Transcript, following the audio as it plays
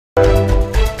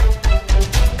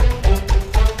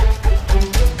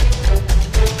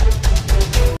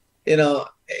you know,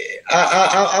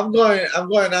 I'm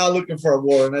going out looking for a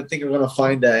war, and I think I'm gonna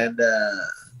find that. And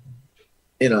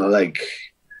you know, like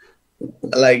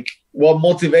what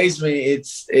motivates me,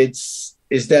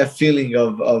 it's that feeling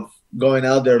of going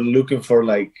out there looking for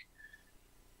like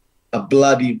a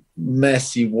bloody,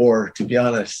 messy war, to be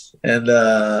honest. And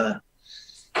I'm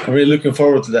really looking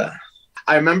forward to that.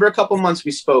 I remember a couple months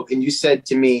we spoke, and you said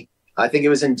to me, I think it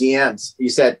was in DMs, you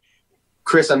said,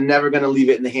 Chris, I'm never going to leave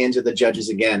it in the hands of the judges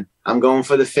again. I'm going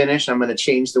for the finish. I'm going to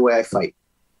change the way I fight.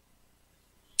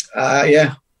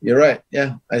 Yeah, you're right.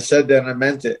 Yeah, I said that and I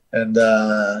meant it. And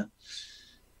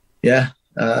yeah,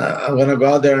 I'm going to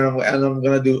go out there and I'm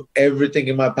going to do everything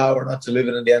in my power not to leave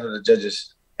it in the hand of the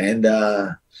judges. And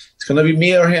it's going to be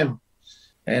me or him.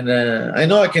 And I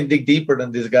know I can dig deeper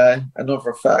than this guy. I know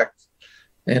for a fact.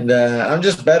 And I'm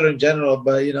just better in general.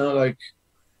 But, you know, like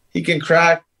he can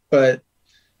crack, but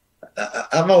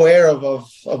I'm aware of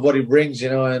what he brings, you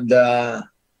know, and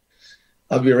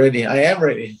I'll be ready. I am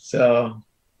ready. So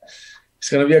it's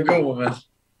going to be a good one, man.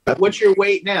 What's your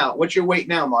weight now? What's your weight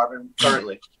now, Marvin,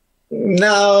 currently?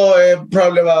 Now,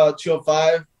 probably about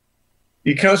 205.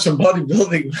 He comes from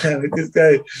bodybuilding, man.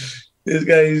 This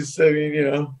guy is, I mean, you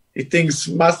know, he thinks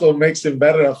muscle makes him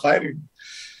better at fighting.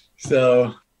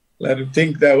 So let him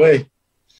think that way.